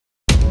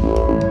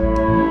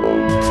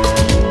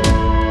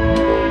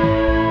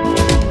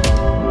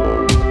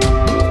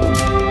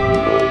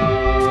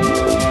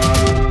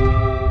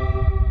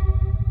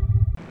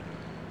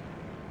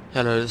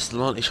Hello, this is the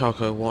Lightning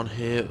Charco 1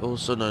 here,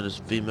 also known as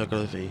V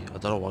Megalo V. I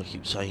don't know why I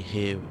keep saying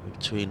here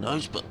between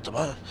those, but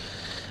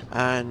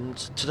and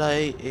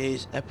today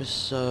is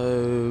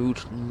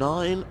episode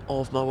 9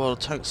 of my World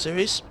of Tanks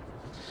series.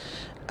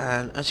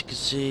 And as you can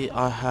see,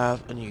 I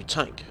have a new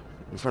tank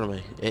in front of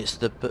me. It's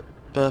the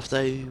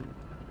birthday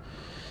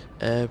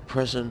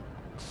present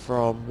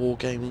from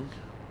Wargaming.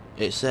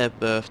 It's their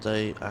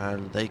birthday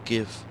and they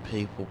give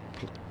people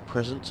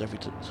presents every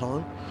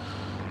time.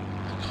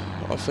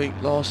 I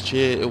think last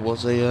year it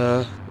was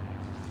a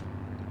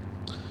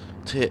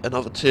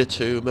another tier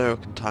 2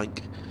 American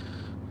tank,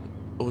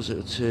 or was it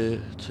a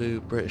tier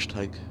 2 British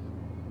tank?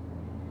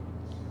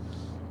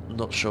 I'm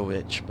not sure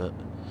which, but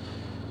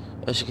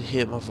as you can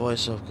hear my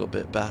voice, I've got a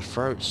bit of bad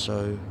throat,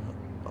 so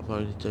I'm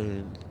only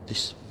doing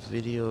this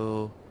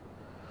video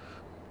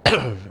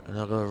and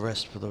I'm going to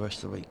rest for the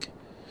rest of the week.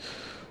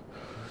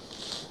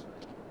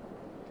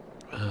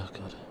 Oh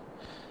god.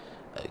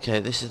 Okay,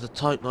 this is the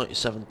Type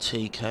 97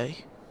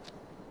 TK,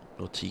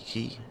 or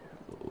Tiki,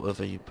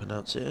 whatever you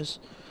pronounce it as.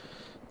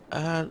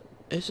 And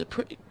it's a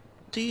pretty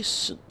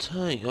decent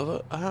tank.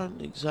 I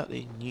haven't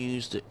exactly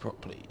used it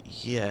properly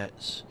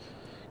yet,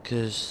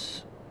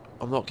 because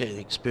I'm not getting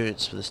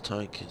experience for this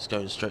tank. It's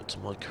going straight to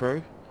my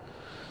crew.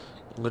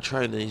 I'm going to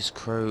train these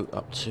crew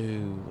up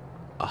to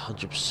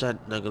 100%,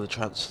 and I'm going to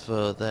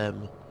transfer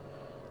them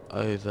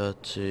over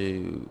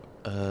to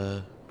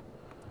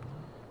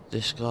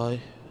this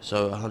guy.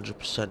 So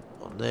 100%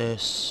 on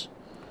this.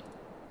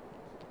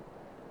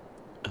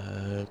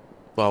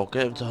 Well,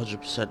 get them to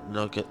 100% and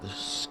I'll get the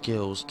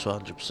skills to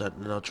 100%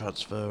 and I'll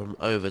transfer them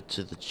over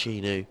to the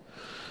Chinu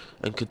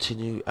and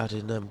continue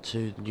adding them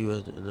to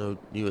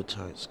newer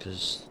tanks,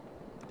 because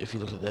if you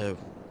look at their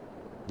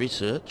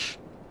research,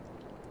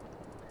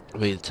 I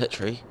mean the tech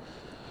tree,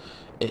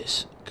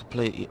 it's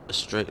completely a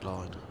straight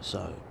line,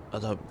 so I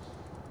don't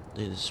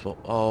need to swap.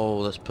 Oh,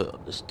 let's put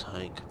on this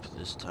tank,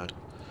 because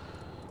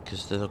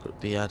they're not going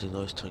to be adding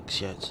those tanks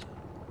yet.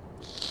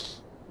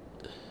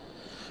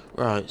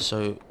 Right,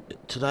 so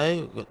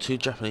today we've got 2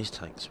 Japanese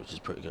tanks, which is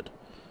pretty good.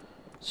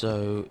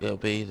 So it'll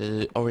be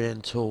the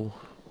Oriental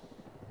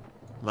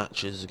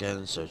matches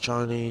again, so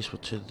Chinese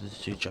with the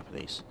 2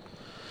 Japanese.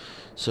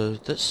 So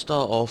let's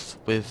start off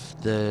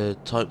with the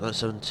Type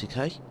 97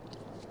 TK. You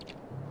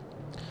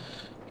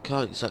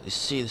can't exactly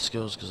see the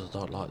skills because I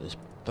don't like this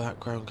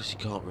background because you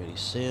can't really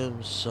see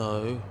them,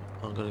 so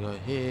I'm going to go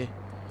here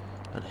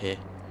and here.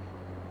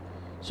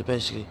 So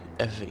basically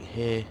everything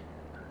here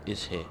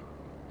is here.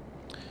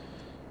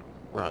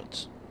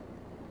 Right,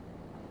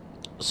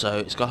 so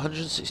it's got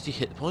 160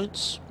 hit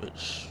points,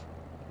 which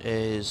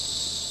is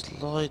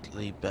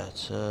slightly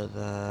better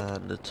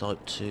than the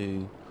Type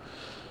 2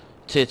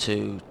 Tier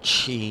 2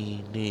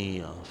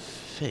 Chini, I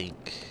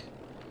think.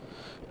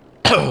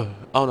 Oh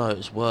no,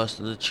 it's worse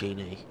than the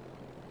Chini.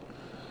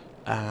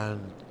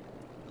 And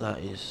that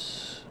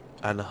is,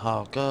 and the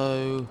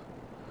Hargo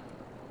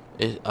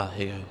is,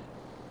 here you go.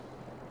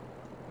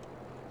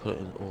 Put it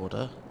in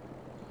order.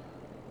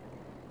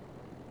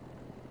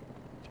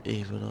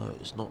 Even though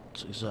it's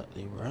not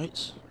exactly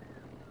right.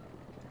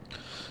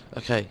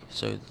 Okay,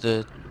 so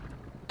the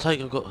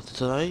tank I've got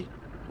today,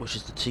 which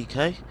is the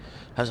TK,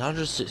 has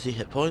 160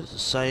 hit points, the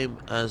same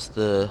as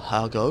the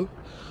Hargo.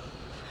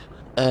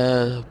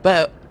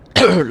 Better,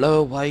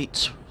 lower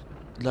weight,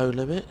 low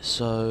limit,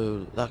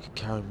 so that can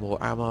carry more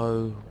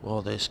ammo,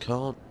 while this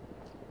can't.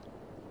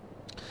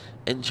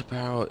 Engine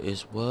power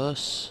is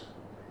worse.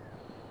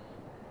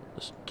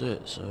 Let's do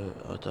it so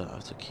I don't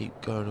have to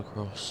keep going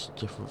across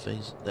different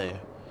things. There.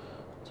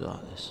 Do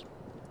like this.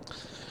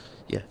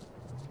 Yeah.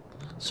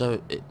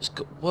 So it's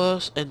got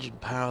worse engine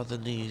power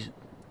than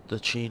the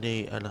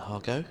Chini and the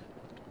Hargo.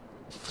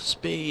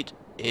 Speed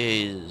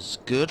is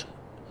good.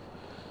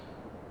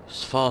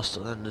 It's faster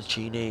than the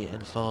Chini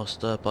and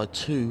faster by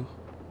 2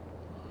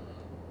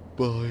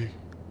 by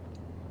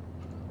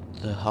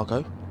the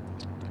Hargo.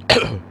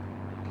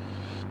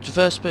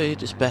 Traverse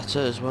speed is better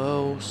as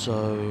well,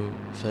 so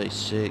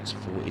 36,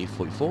 40,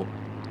 44.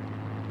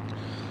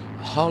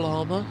 Hull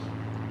armor,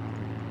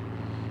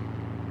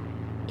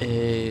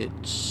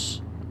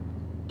 it's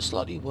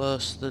slightly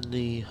worse than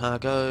the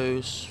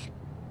Hargos,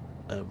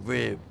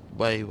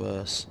 way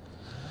worse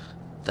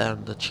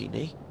than the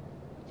Chini.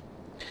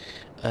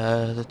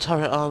 The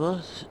turret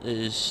armor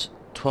is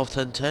 12,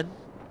 10, 10.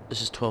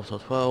 This is 12,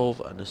 12,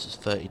 12, and this is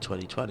 30,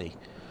 20, 20.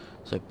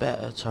 So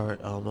better turret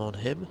armor on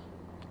him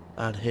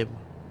and him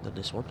than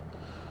this one.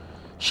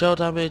 Shell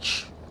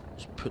damage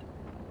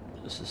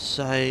is the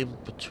same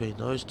between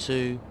those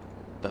two,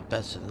 but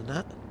better than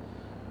that.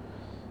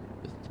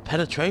 The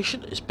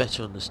penetration is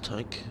better on this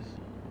tank,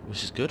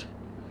 which is good.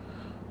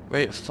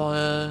 Rate of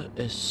fire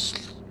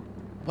is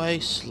way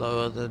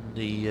slower than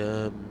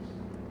the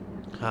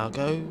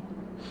Hargo.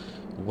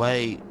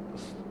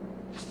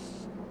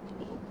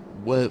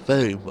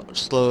 Very much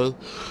slower.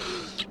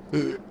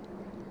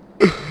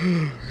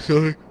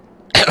 Sorry.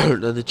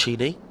 Than the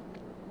Chini.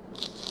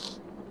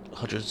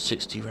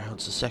 160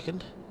 rounds a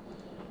second.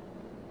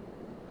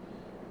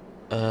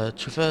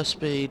 Traverse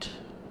speed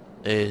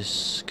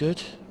is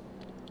good.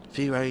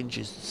 View range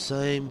is the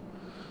same,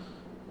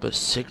 but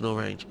signal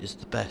range is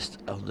the best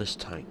on this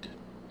tank.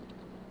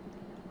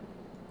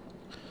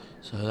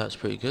 So that's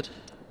pretty good.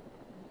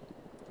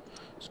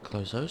 Let's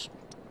close those,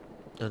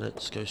 and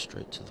let's go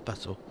straight to the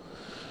battle.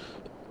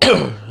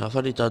 I've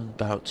only done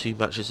about 2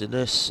 matches in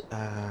this,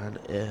 and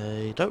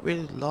I don't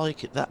really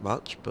like it that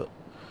much, but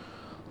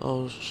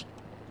I'll just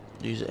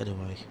use it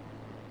anyway.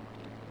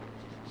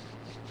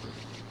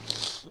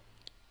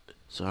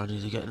 So I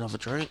need to get another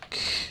drink.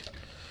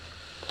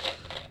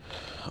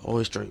 I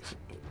always drink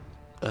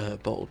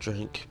bottled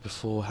drink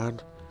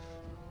beforehand.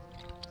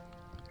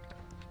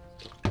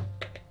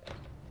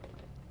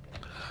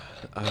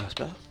 That's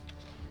better.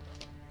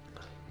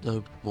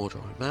 No more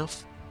dry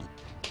mouth.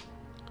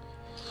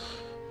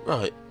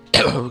 Right,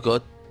 we've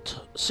got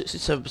a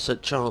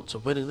 67% chance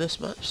of winning this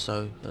match,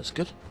 so that's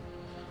good.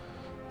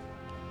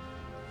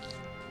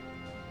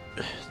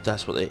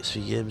 That's what the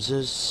XV Yims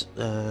is,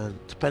 and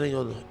depending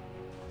on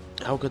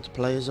how good the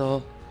players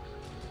are,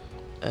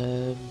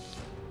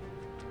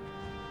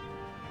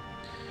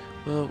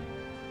 well,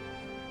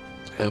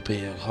 it'll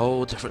be a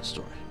whole different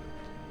story.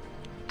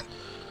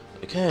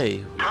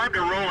 Okay. Time to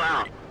roll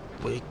out.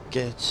 We're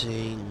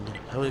getting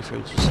how many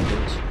frames per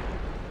second?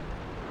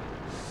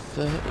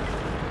 30.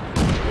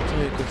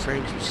 Very good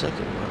frames per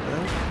second right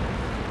now.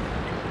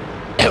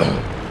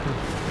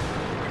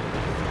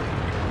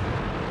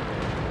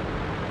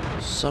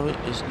 Something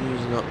is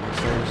using up my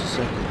frames per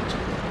second.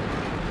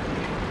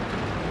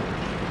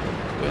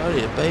 We're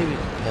only a baby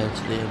compared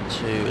to the M2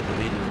 and the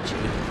medium 2.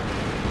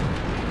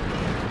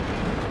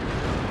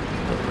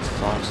 But we're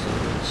faster,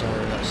 so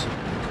that's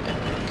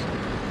epic.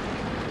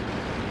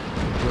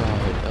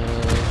 Right,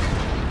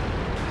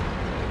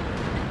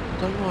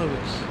 don't know why we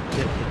keep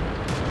getting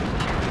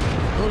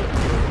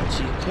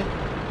TK.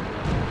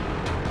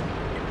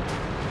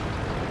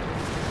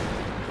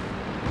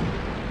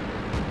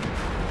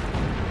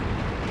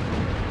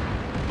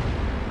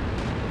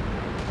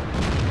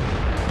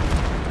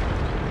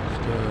 Let's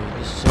go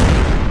this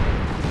side.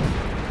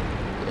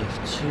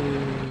 F2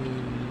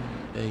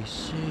 AC,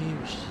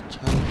 which is a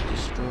tank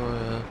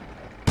destroyer.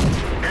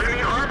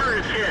 Enemy armor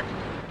is hit.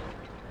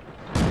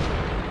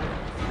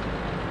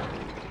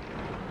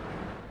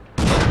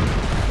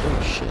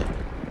 Oh shit.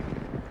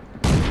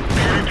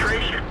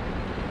 Penetration.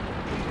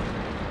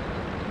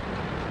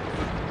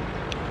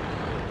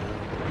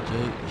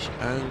 Is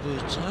angry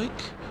tank.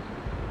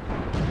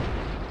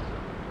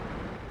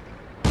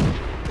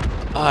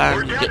 We're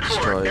And you dead get for it.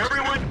 destroyed.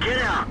 Everyone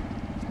get out.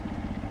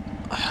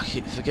 I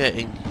keep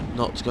forgetting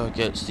not to go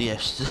against the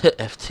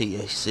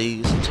FTAC.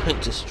 It's a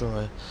tank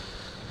destroyer.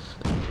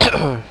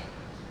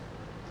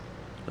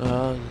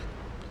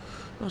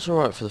 That's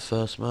alright for the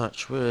first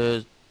match.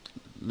 We're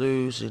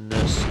losing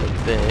this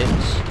a bit.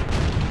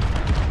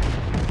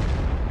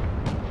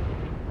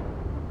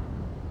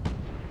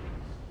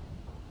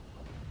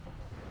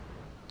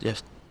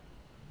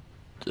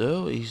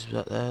 Oh, he's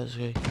back there, is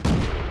he?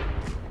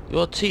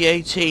 You're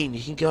T18,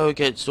 you can go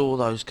against all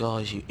those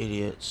guys, you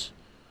idiots.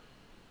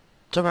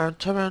 Turn around,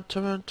 turn around,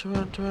 turn around, turn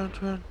around, turn around,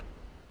 turn around.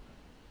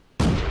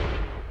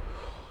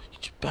 You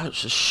just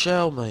bounced a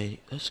shell, mate.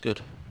 That's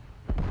good.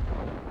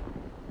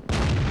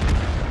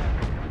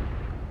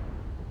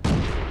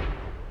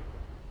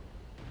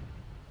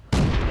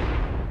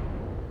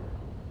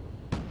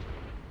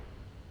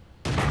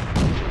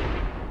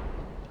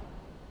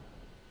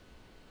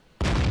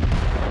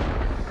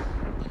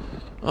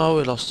 Oh,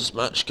 we lost this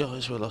match,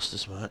 guys. We lost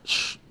this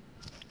match.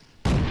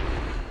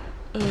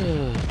 Oh,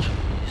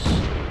 jeez.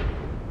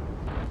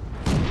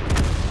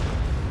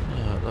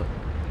 Yeah, look.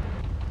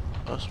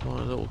 That's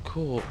my little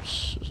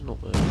corpse. It's not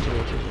very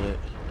good, is it?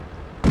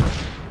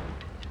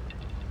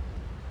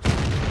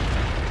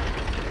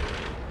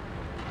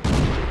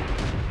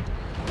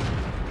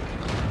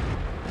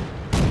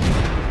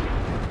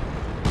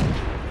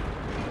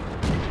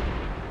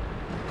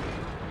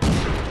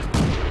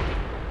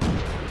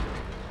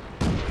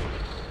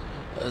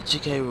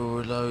 TK will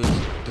reload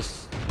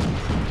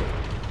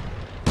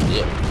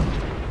Yep.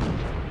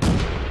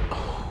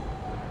 Oh.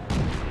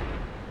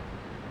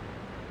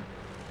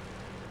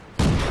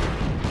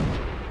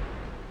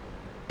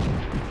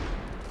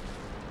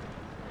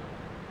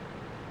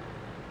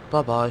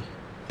 Bye bye.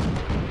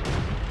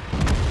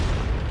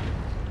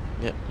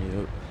 Yep,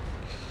 you.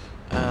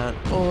 And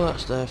all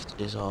that's left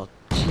is our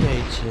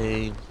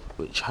T18,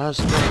 which has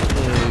not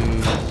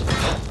moved.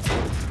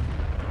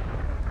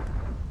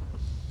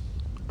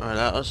 Alright,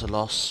 that was a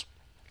loss.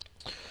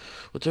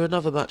 We'll do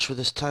another match with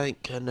this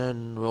tank and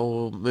then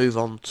we'll move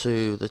on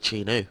to the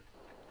Chinook.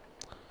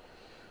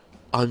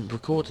 I'm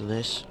recording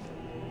this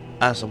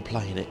as I'm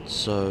playing it,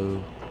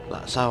 so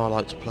that's how I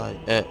like to play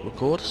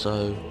record.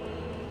 So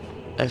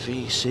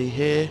everything you see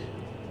here,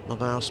 my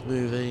mouse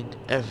moving,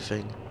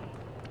 everything,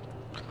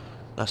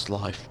 that's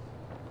live.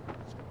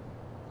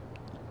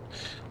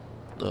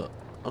 Look,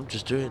 I'm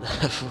just doing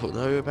that for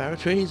no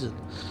apparent reason.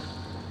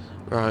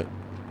 Right.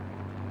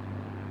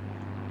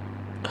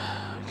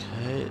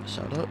 Okay,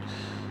 so look.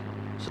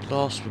 So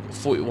last we've got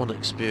 41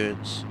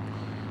 experience.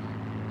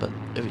 But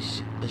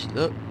if you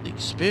look, the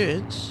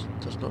experience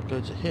does not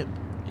go to him.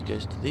 It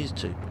goes to these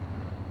two.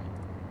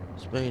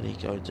 It's mainly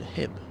going to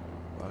him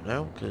right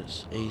now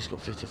because he's got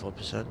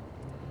 55%.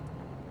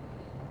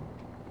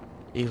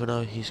 Even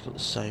though he's got the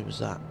same as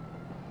that.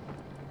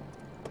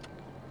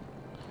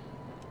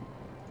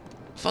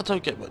 If I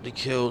don't get many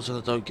kills and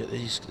I don't get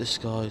this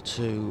guy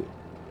to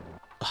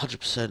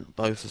 100%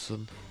 both of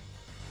them,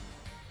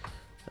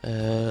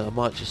 I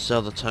might just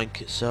sell the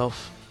tank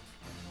itself,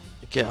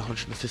 get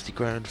 150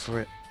 grand for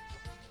it.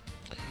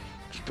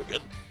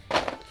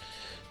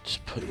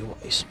 Just put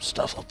away some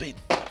stuff I've been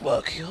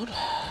working on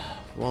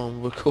while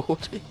I'm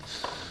recording.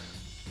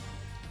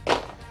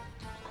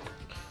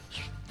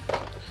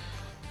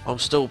 I'm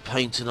still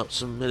painting up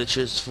some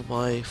miniatures for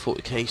my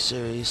 40k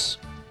series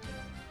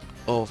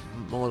of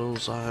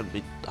models. I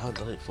haven't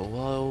done it for a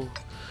while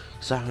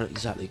because I haven't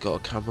exactly got a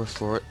camera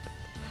for it,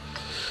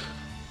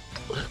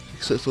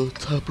 except for a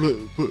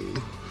tablet. But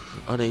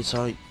I need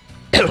something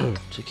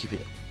to keep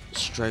it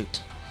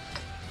straight.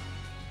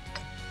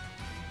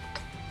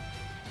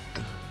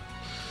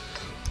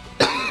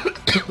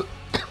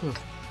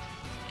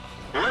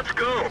 Let's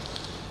go.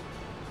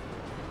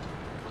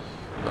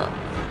 Right.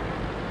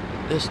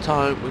 This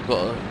time we've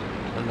got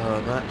a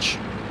lower match.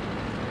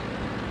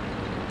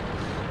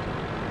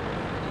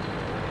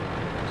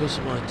 Because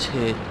of my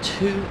tier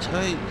 2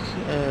 tank,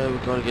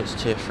 we're going against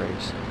tier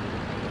 3s.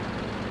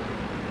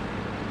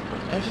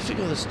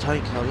 Everything on this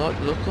tank I like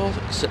the look of,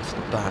 except for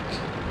the back.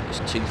 It's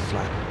too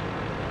flat.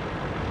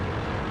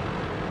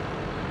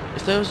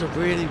 If there was a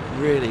really,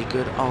 really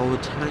good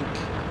old tank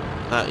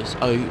that is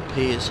OP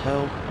as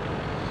hell,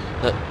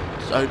 that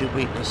its only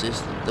weakness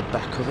is the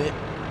back of it,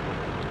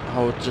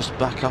 I would just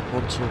back up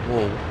onto a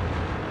wall.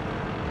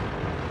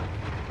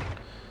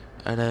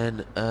 And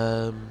then,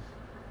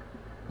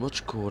 what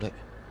you call it?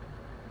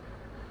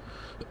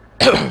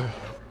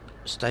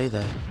 Stay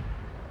there.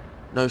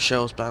 No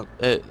shells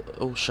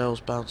all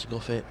shells bouncing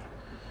off it.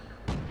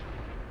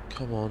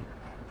 Come on.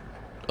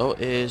 Oh,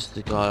 here's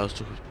the guy I was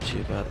talking to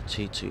you about, the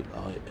T2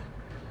 light.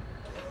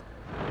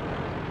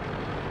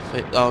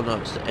 Oh no,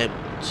 it's the M2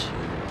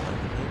 light.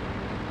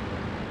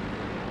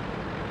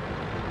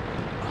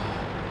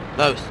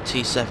 No, it's the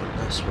T7,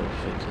 that's what I'm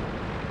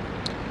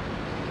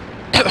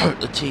thinking.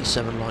 The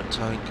T7 light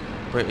tank,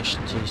 British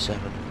T7.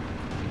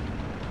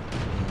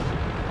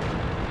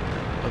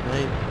 I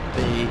may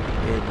be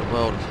in the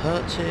world of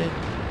hurt here.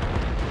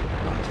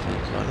 I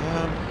think I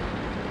am.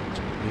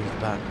 Let's move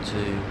back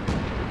to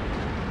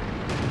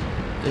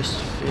this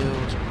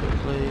field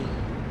quickly.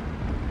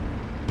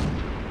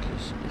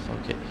 Because if I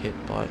get hit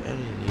by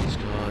any of these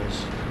guys,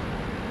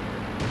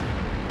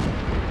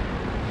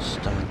 I'll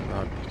stand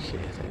right back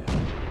here. There.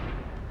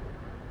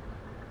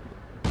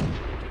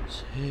 It's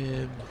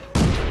him.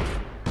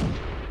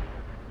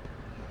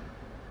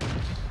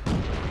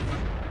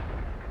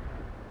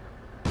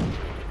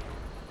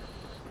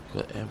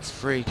 Got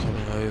M3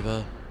 coming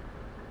over.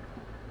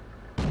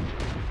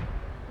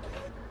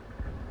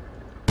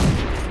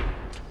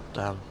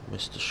 Damn,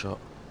 missed a shot.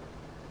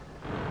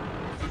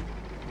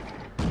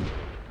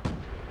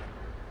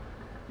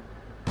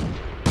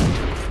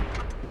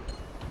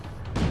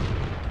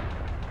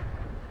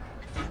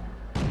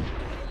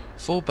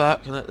 Fall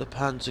back and let the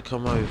Panzer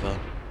come over.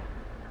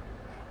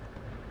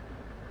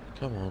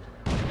 Come on.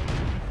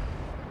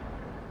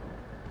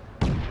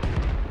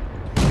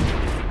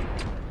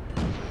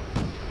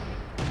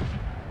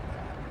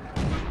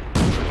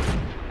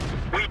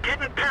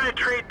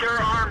 Penetrate their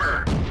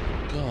armor.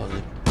 God,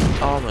 the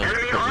armor.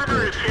 Enemy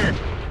armor is hit.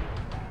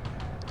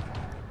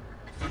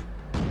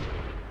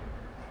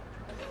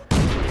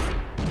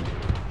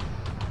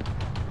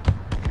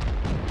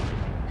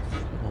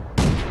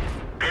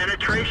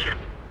 Penetration.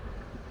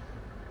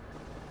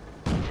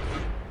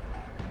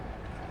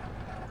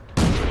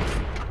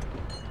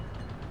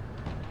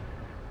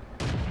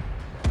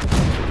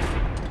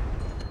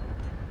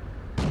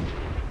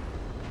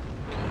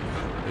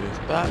 Move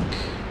back.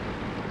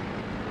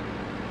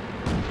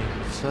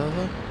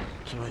 Further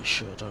to make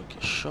sure I don't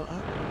get shot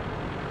at.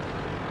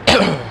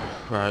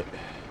 Right,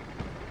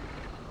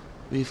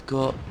 we've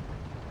got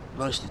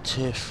mostly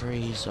tier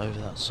 3s over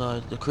that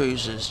side. The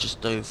cruiser's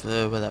just over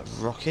there where that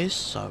rock is,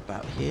 so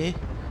about here.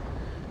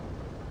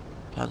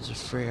 Panzer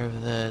 3 over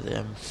there, the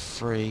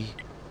M3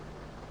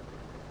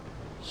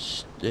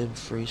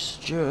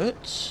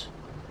 Stuart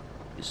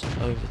is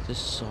over this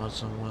side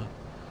somewhere.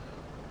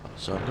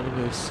 So I'm going to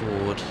move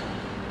forward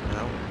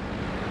now.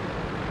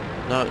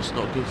 No, it's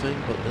not a good thing,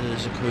 but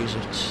there's a cruiser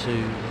of 2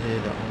 here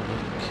that I want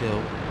to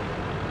kill.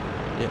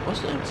 Yeah,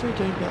 what's the M3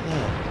 doing back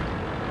there?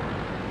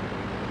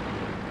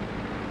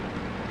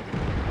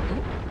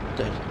 Oh,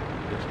 dead.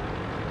 Good.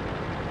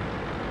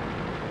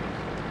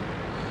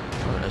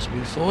 Alright, let's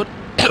move forward.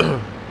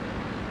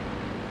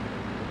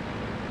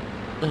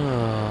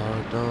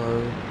 Oh no.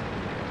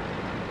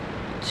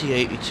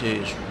 T82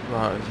 is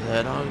right over there,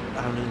 and I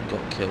haven't even got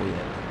a kill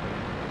yet.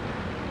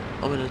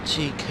 I'm in a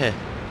TK.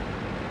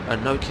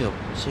 And no kill,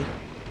 see?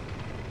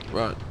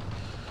 Right.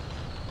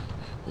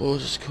 We'll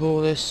just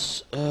call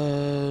this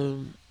a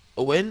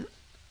win.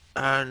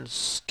 and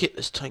skip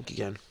this tank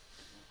again.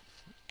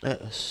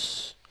 Let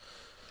us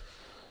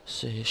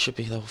see, it should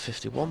be level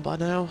 51 by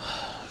now.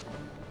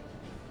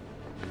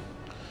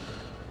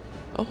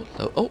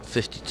 Oh,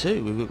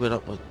 52, we went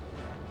up by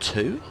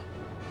 2?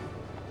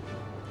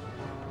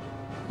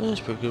 That's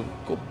pretty good.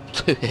 Got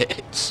 2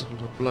 hits on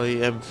the bloody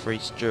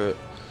M3 Stuart.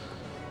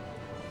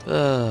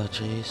 Ah,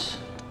 jeez.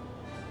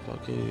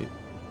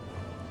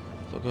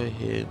 If I go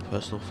here in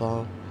personal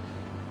file,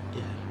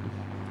 yeah,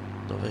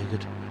 not very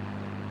good.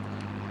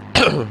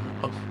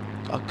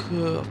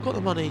 I've got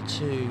the money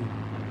to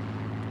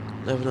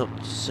level up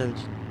to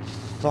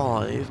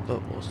 75,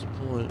 but what's the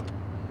point?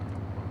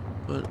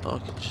 When I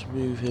could just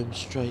move him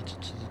straight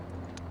to the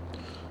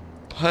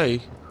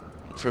pay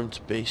for him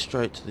to be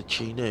straight to the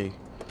Chinu.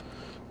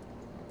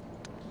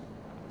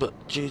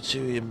 But due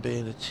to him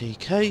being a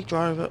TK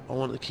driver, I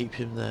want to keep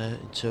him there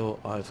until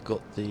I've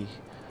got the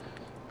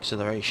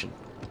acceleration.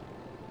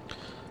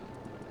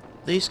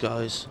 These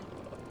guys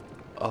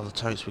are the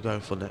tanks we're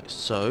going for next,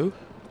 so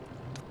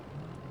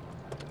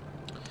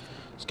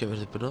let's get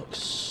rid of the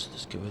binocs,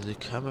 let's get rid of the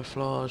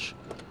camouflage,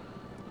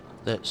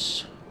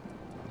 let's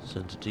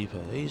send a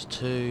depot these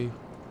two.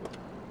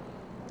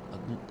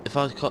 If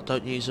I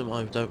don't use them,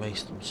 I don't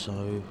waste them,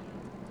 so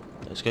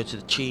let's go to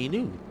the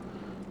Chinu,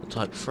 the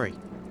Type 3.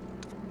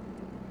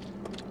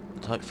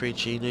 Type 3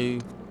 Chinu,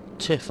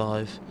 Tier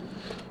 5,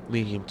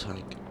 medium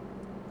tank.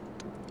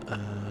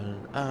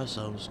 And as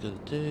I was going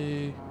to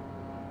do,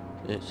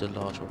 it's a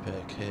large repair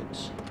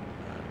kit.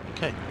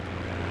 Okay.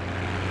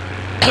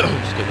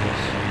 Let's get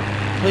this.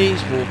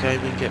 Please,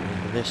 Wargaming, get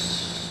rid of this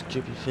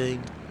stupid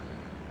thing.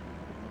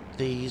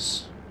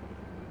 These.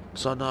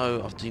 Because I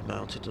know I've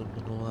demounted them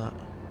and all that.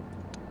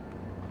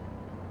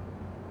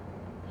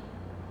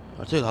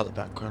 I do like the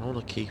background, I want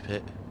to keep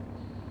it.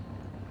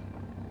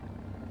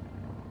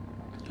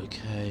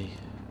 Okay.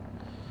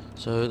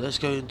 So let's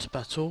go into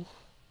battle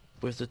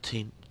with the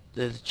Chinu.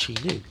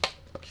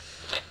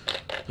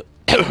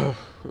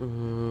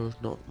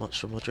 Not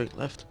much of my drink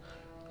left.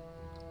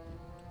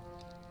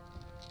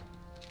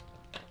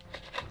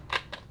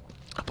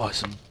 I'll buy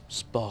some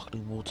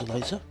sparkling water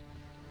later.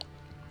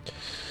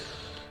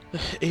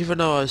 Even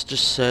though I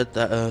just said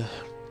that I'm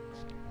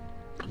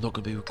not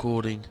going to be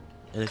recording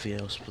anything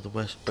else for the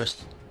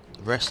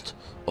rest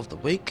of the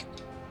week.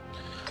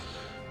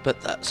 But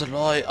that's a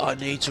lie, I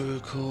need to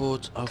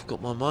record. I've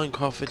got my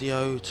Minecraft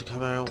video to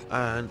come out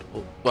and,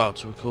 well,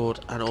 to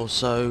record, and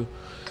also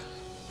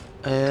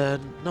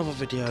another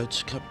video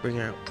to bring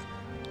out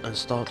and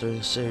start doing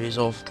a series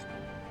of,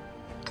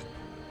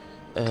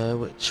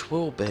 which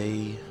will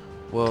be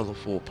World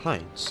of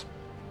Warplanes.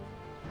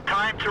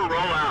 Time to roll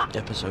out.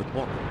 Episode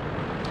 1.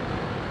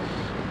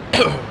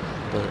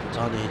 But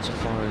I need to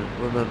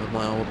remember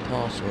my old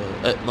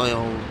password, my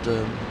old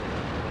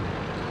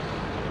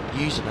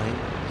username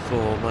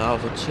for my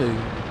other 2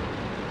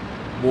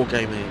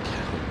 Wargaming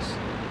accounts.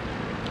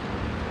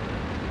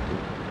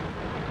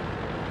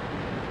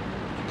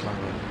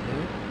 Climb over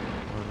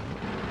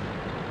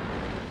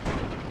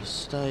here.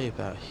 Stay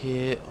about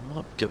here. I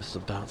might give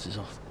some bounces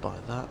off by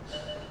that.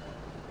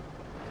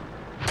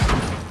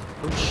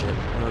 Oh shit,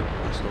 no,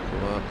 that's not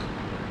gonna work.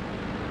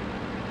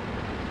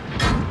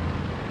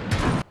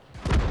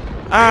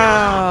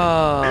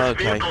 Ah, This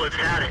okay. vehicle is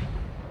had it.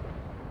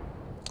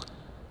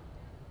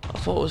 I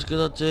thought it was a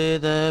good idea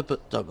there,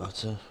 but don't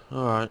matter.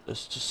 Alright,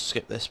 let's just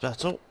skip this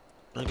battle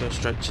and go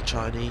straight to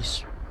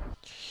Chinese.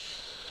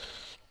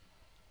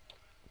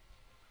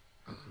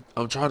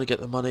 I'm trying to get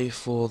the money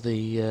for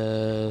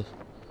the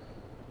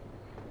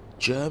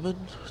German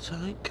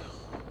tank,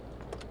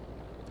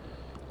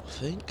 I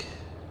think.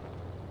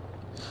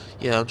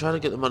 Yeah, I'm trying to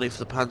get the money for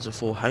the Panzer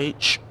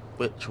IV-H,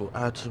 which will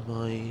add to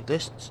my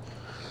list.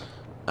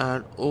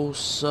 And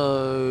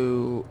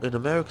also, in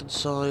American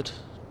side,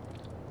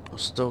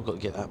 I've still got to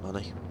get that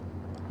money.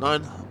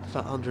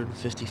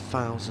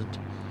 950,000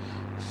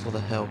 for the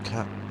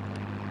Hellcat.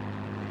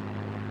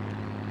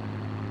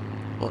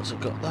 Once I've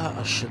got that,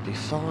 I should be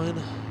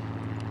fine.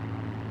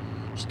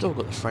 Still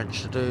got the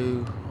French to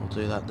do. I'll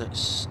do that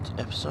next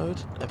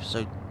episode.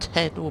 Episode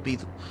 10 will be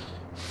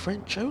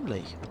French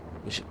only,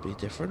 which should be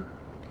different.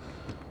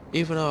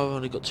 Even though I've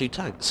only got 2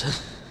 tanks.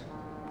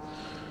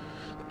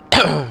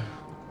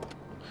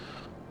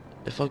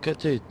 If I go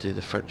to do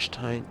the French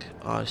tank,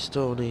 I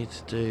still need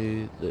to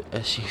do the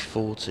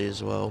SU-40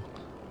 as well.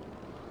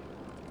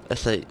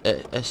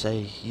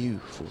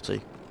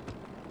 SAU-40.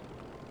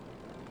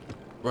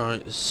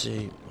 Right, let's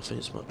see. I think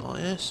it's my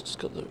IS. It's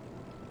got the...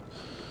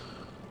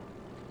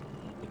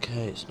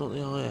 Okay, it's not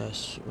the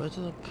IS. Where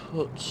did I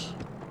put...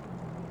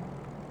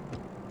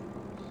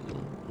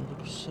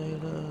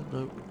 Sailor?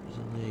 Nope. It's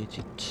on the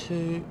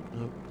 82.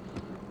 Nope.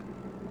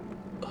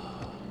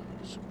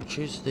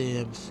 Choose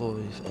the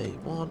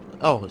M581.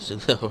 Oh, it's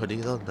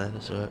already on there,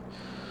 that's right.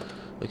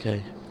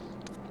 Okay.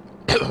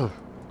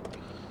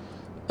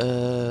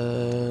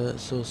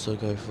 Let's also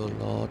go for a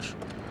large.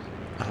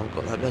 I haven't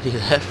got that many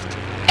left.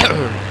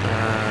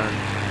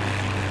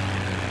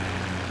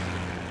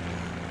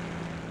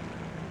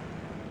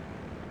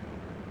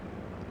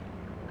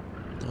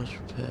 And nice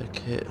repair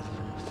Hit.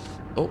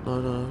 Oh,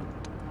 no, no.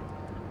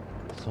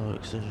 Fire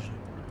extinguisher.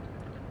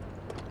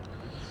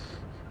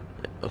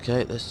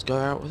 Okay, let's go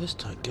out with this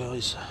tank,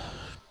 guys.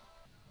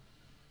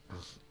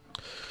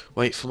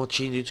 Wait for my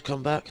Chinu to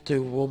come back,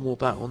 do one more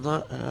battle on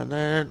that, and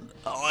then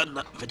I'll end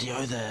that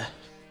video there.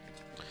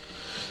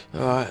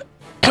 Alright.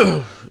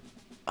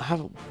 I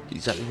haven't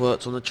exactly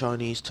worked on the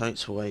Chinese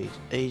tanks for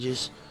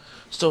ages.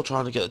 Still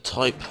trying to get a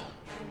type.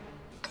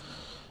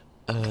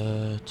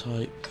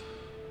 Type.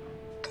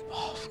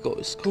 Oh, I forgot what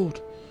it's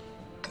called.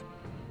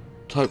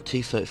 Type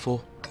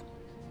T-34.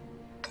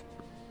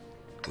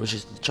 Which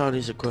is the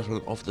Chinese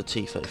equivalent of the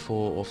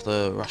T-34 of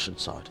the Russian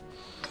side.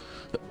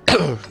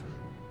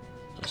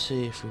 Let's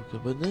see if we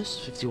can win this.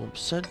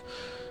 51%.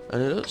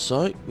 And it looks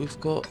like we've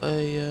got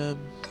a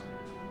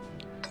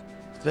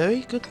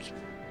very good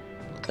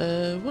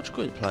what do you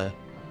call it player?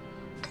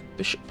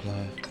 Bishop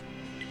player.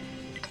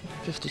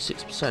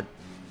 56%.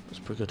 That's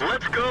pretty good.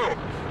 Let's go.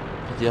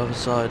 But the other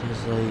side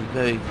has a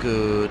very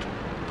good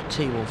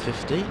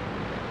T150.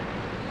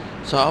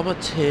 So I'm a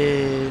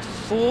tier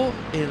 4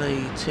 in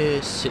a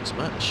tier 6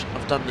 match.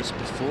 I've done this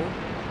before.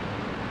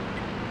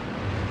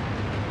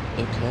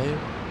 Okay.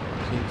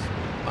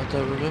 I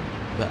don't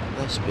remember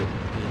this bit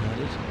being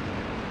added.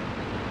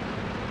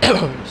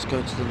 Let's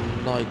go to the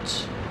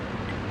light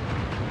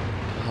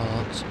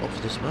part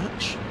of this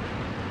match.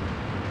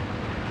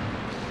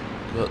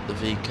 Got the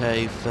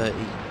VK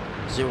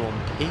 30 on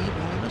P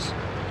minus.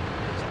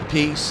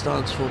 P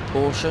stands for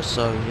Porsche,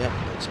 so yeah,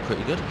 that's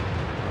pretty good. I'm a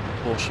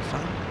Porsche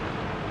fan.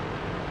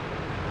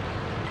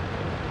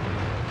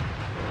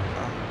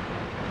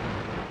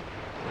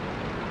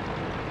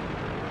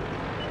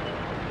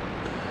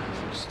 If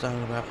it's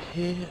down about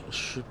here, I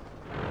should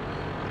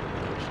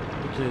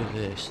do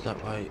this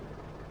that way.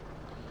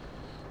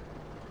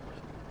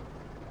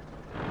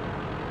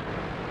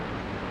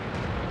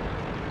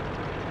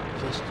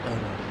 First, oh no,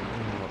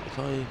 you know what, if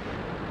I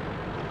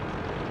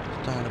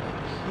down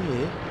about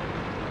here.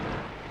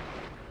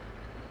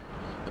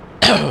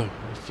 I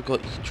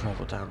forgot you can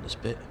travel down this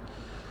bit,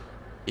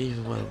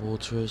 even where the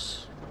water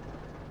is.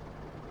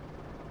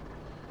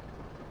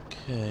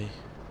 Okay.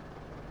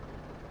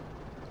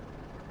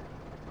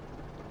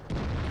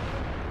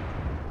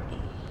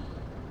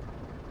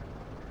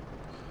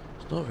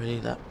 There's not really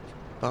that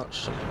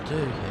much I can do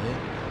here.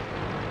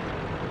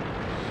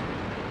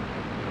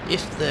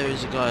 If there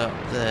is a guy up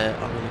there,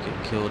 I'm going to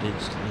get killed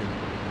instantly.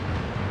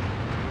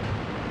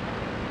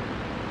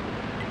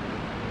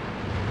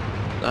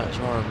 That's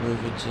why I'm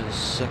moving to the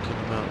second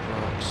amount of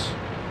rocks.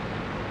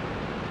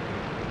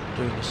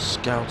 Doing a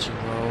scouting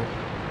roll.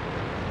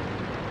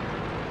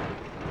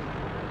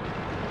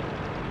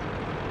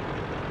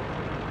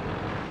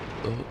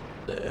 Oh,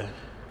 there.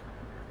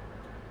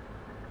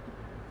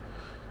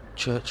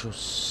 Churchill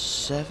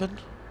 7.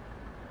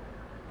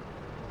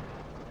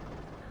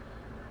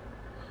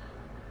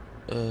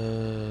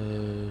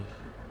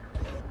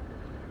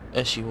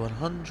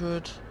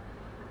 SU100.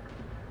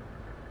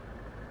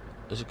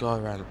 There's a guy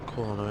around the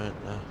corner,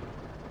 isn't there?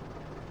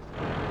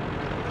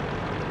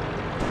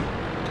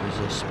 Because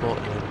they're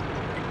spotting him.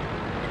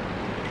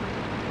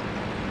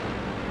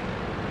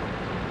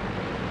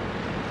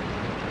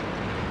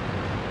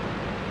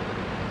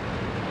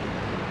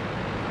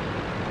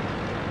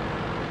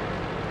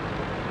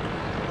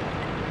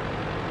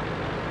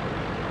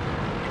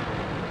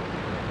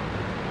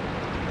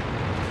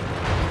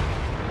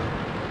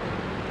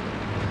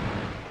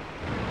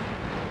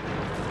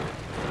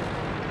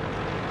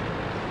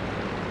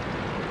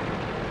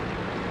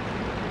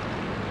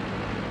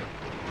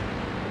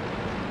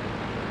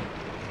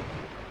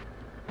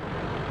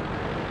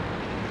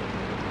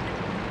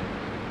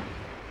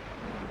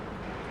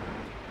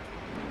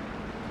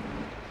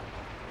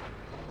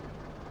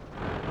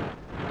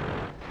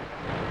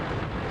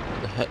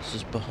 Hetz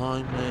is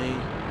behind me.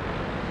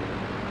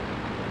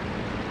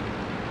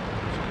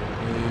 Just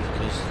gonna move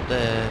because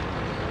their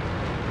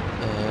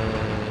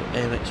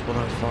AMX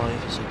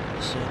 105 is in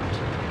descent.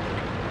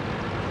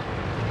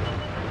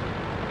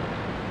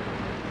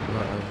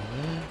 Right over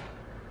there.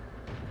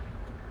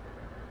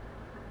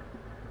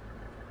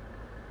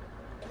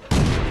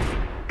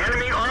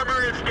 Enemy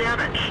armor is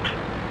damaged.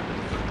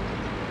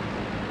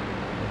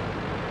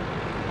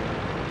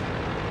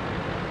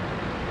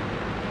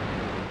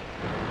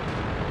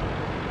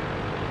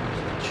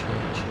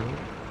 Churchill.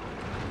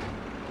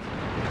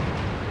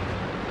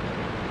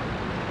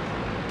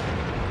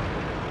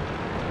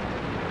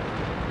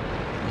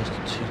 There's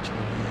the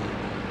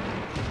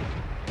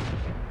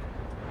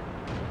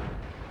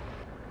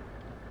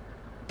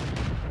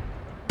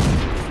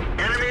 228.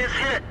 Enemy is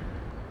hit.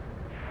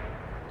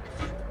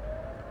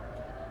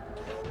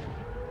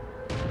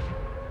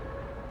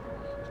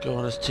 Go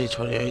on, this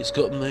T28's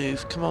got to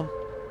move, come on.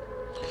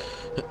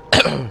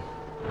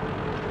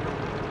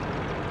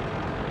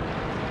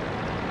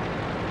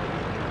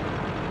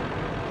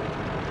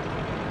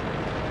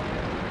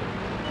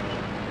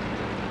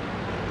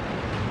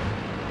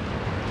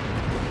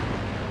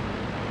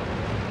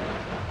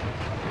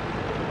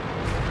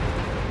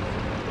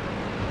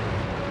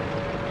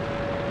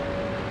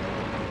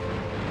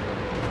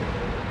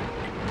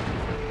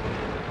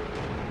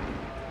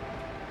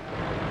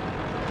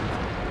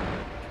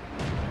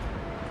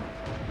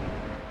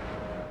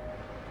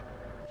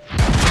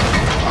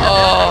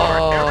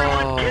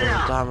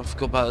 damn, I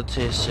forgot about the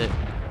tier 6.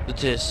 The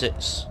tier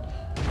 6.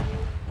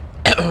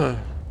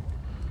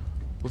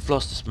 We've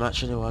lost this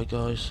match anyway,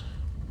 guys.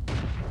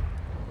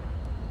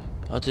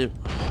 I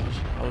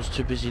was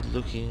too busy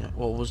looking at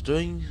what I was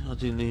doing. I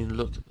didn't even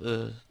look at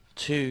the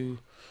 2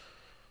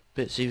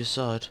 bits either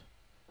side.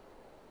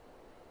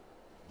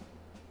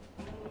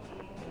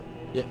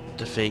 Yep,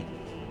 defeat.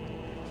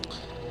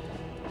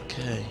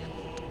 Okay.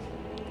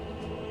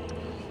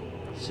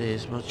 So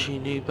is my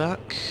Chinu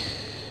back?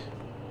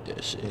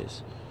 Yes, it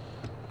is.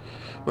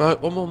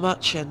 Right, one more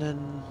match and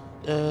then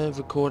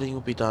recording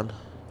will be done.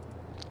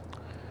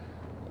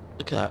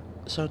 Look at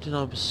that,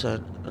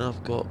 79%, and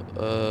I've got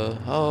a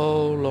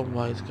whole long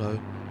way to go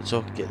until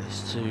I can get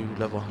this to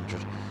level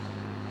 100.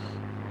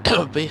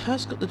 But he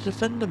has got the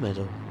Defender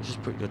medal, which is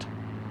pretty good.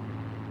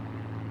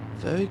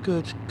 Very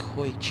good,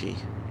 Koichi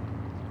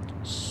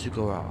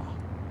Sugawara.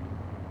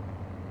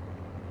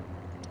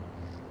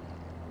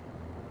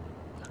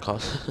 I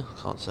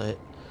can't say it.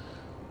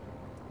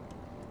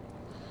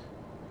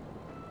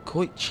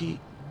 Koichi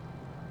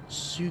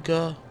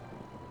Sugawara.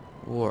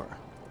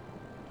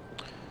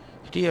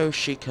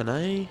 Hideyoshi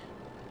Kanai,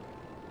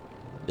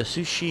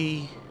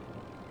 Sushi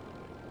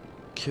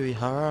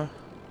Kurihara,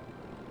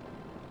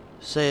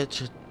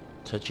 Seiya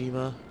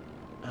Tajima,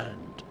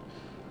 and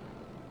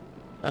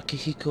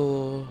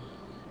Akihiko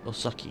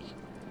Osaki.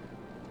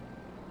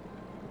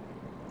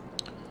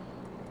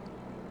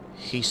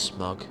 He's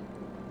smug.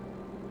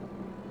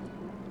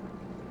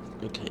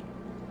 Okay.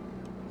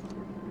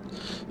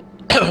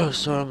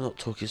 Sorry, I'm not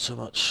talking so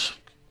much.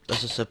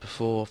 As I said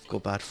before, I've got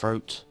a bad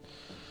throat.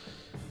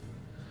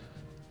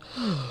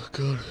 Oh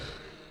god,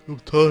 I'm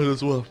tired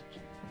as well.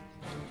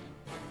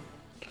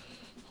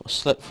 I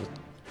slept for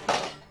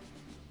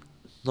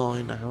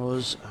 9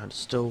 hours and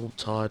still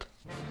tired.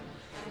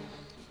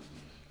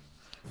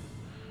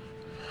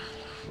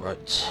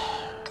 Right.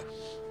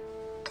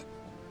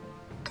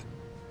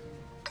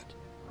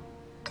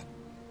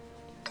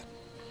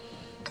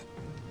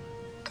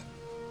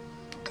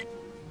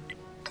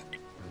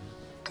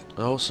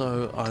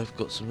 Also, I've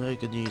got some very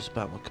good news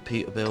about my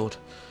computer build.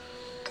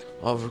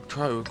 I'll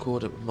try to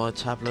record it with my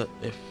tablet.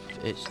 If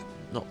it's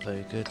not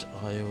very good,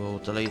 I will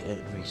delete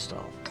it and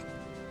restart.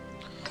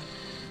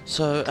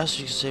 So, as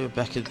you can see, we're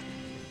back in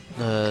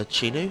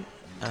Chinu,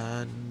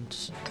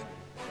 and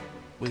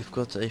we've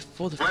got a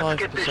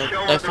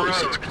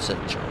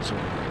 46% chance.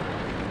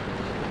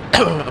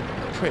 I'm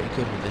pretty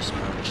good with this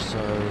match, so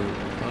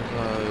I'll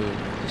go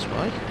this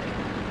way.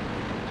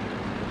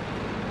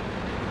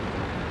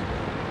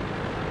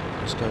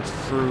 Let's go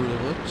through the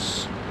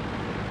woods.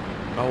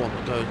 I want to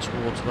go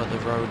towards where the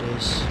road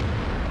is,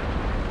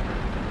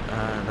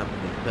 and that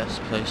would be the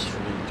best place for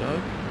me to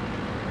go.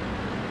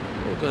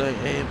 We're going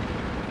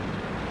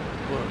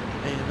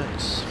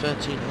AMX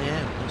 13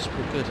 AM, that's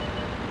pretty good.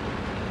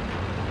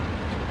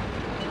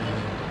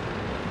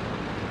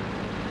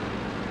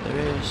 There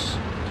is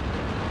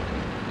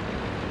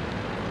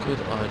a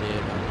good idea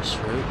about this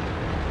route.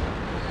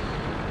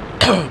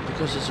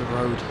 Because there's a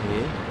road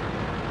here, I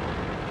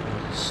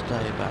can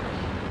stay back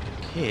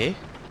here.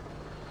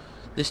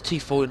 This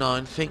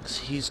T-49 thinks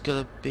he's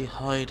gonna be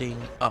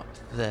hiding up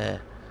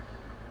there,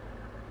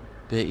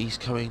 but he's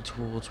coming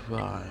towards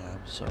where I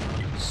am, so I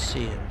can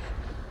see him.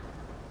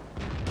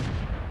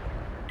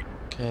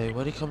 Okay,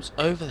 when he comes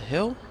over the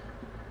hill,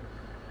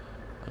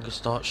 I'm gonna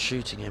start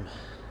shooting him.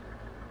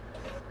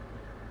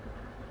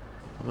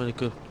 I'm in a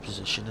good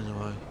position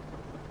anyway.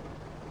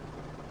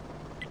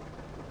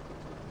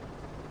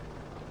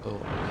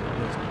 Oh, I'll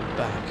move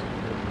back a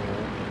bit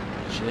more,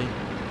 actually.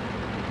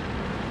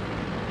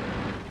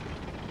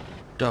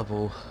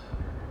 Double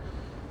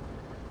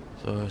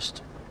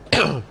first.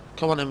 Come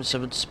on,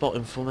 M7, spot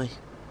him for me.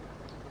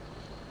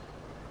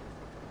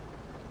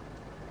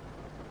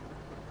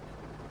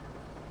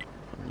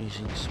 I'm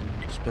using some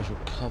special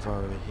cover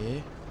over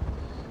here,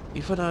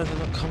 even though they're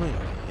not coming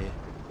over here.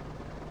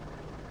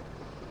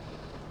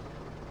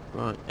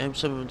 Right,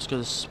 M7's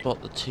going to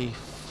spot the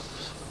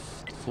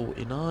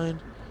T-49,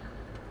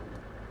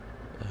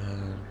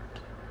 and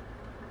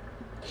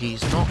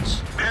he's not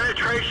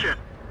Penetration.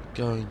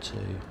 going to.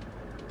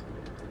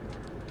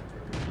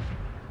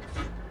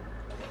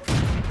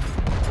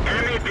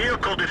 Enemy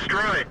vehicle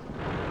destroyed.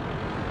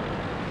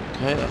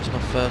 Okay, that's my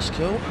first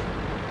kill.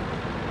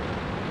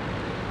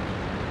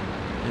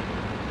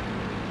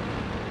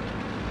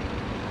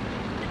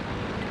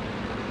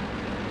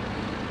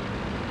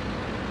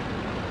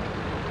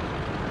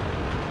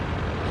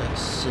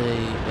 Let's see,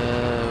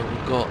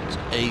 we've got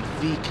a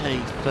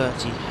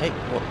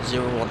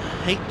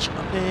VK30H01H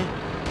up here.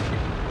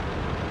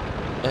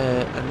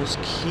 And this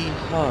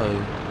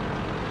Keyho,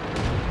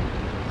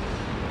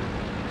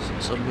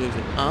 since I'm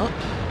moving up,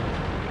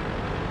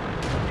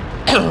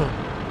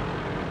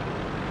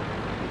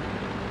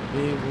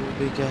 we will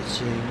be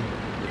getting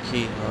the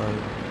Keyho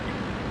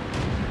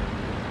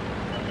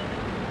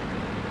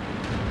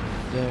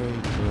very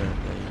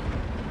brilliantly.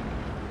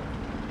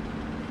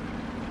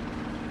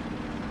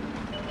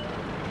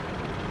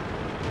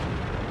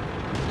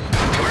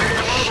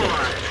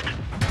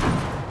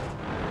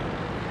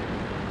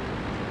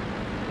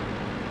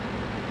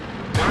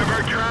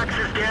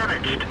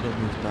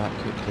 move back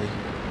quickly.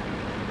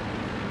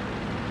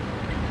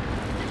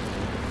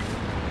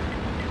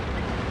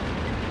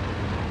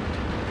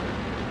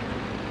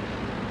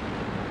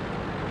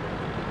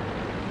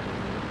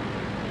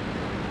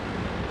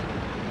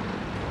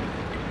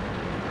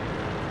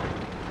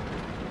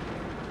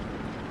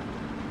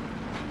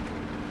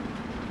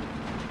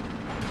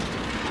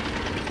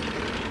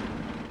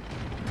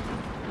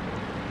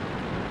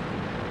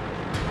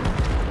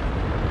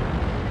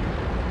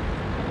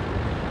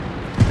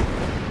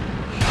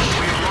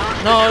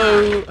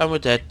 No! And we're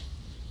dead.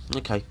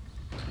 Okay.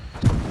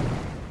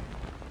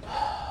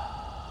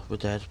 We're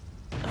dead.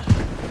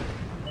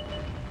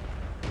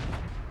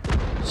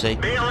 See?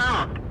 Bail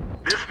out.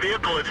 This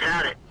vehicle has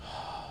had it.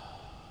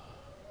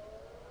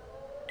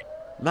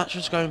 Match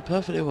was going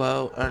perfectly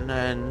well, and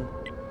then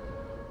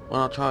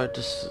when I tried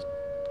just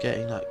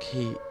getting that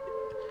key,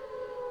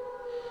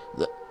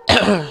 the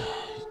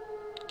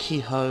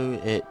keyhole,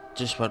 it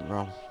just went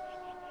wrong.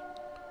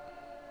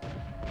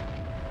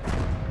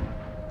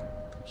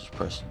 Just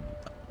press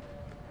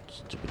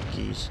stupid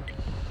keys.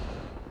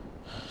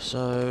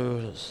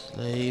 So let's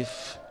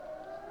leave.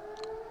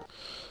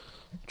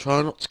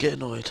 Try not to get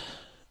annoyed.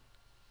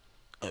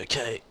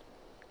 Okay,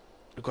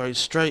 we're going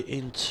straight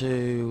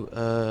into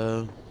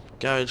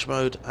garage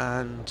mode,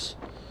 and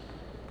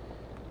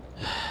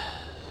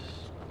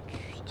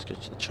let's go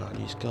to the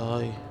Chinese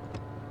guy.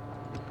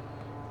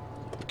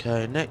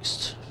 Okay,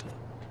 next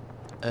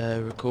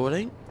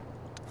recording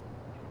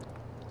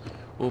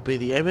will be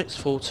the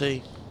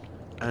MX-40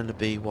 and the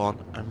B1,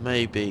 and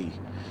maybe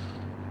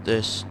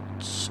this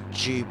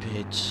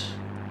stupid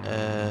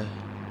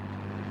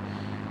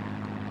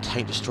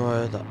tank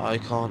destroyer that I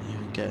can't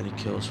even get any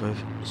kills with.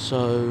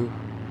 So,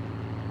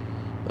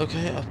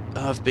 okay,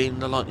 I've been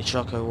the Lightning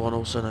Choco one,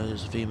 also known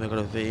as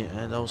V-Megalo-V,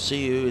 and I'll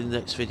see you in the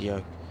next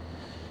video.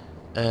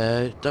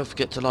 Don't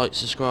forget to like,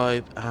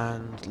 subscribe,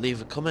 and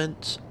leave a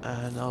comment,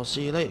 and I'll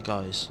see you later,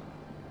 guys.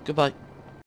 Goodbye.